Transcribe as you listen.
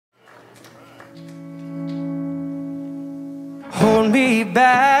hold me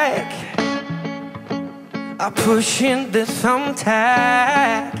back. I push in the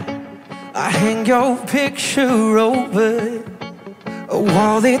thumbtack. I hang your picture over a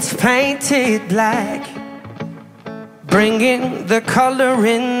wall that's painted black. Bringin the color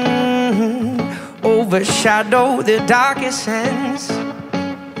in, overshadow the darkest ends.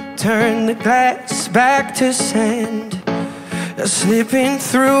 Turn the glass back to sand, slipping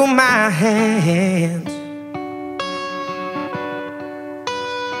through my hands.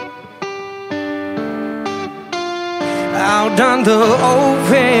 Out on the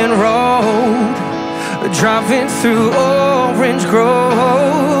open road, driving through orange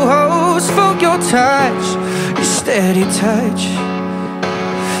groves. For your touch, your steady touch,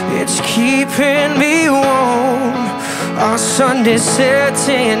 it's keeping me warm. Our sun is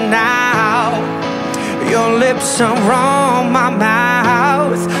setting now. Your lips are on my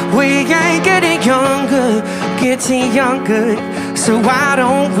mouth. We ain't getting younger, so why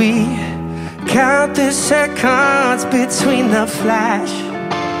don't we count the seconds between the flash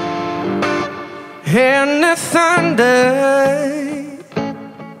and the thunder.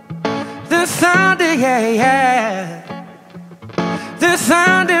 The thunder, yeah, yeah. The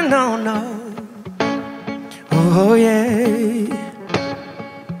thunder, no, no. Oh, yeah.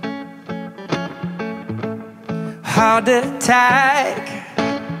 Heart attack.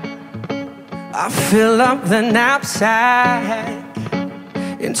 I fill up the knapsack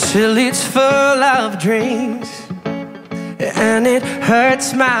until it's full of dreams, and it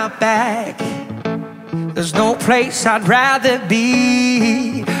hurts my back. There's no place I'd rather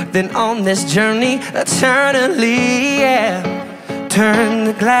be than on this journey eternally, yeah. Turn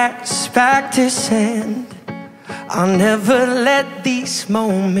the glass back to sand. I'll never let these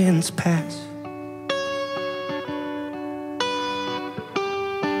moments pass.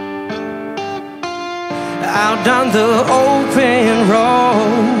 Out on the open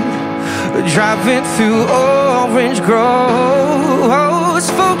road, driving through orange groves.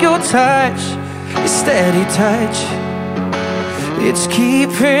 For your touch, your steady touch, it's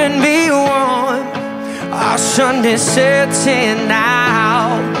keeping me warm. Our sun is setting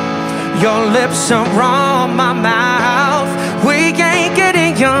now. Your lips are on my mouth. We ain't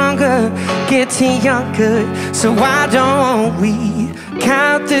getting younger, so why don't we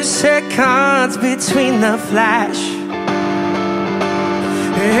count the seconds between the flash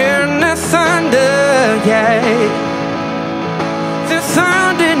and the thunder, yeah. The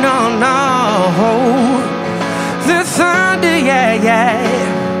thunder, no, no. The thunder, yeah, yeah.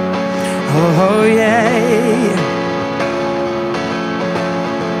 Oh, yeah.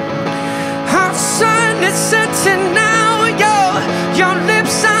 Our sun is setting now. Your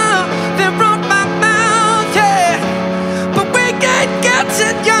lips are, they're on my mouth, yeah. But we ain't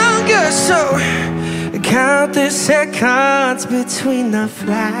getting younger, so count the seconds between the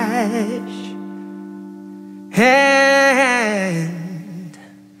flash and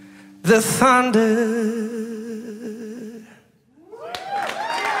the thunder.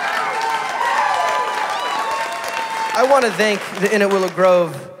 I want to thank the Inn at Willow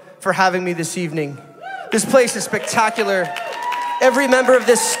Grove for having me this evening. This place is spectacular. Every member of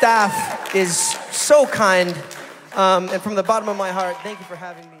this staff is so kind. And from the bottom of my heart, thank you for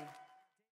having me.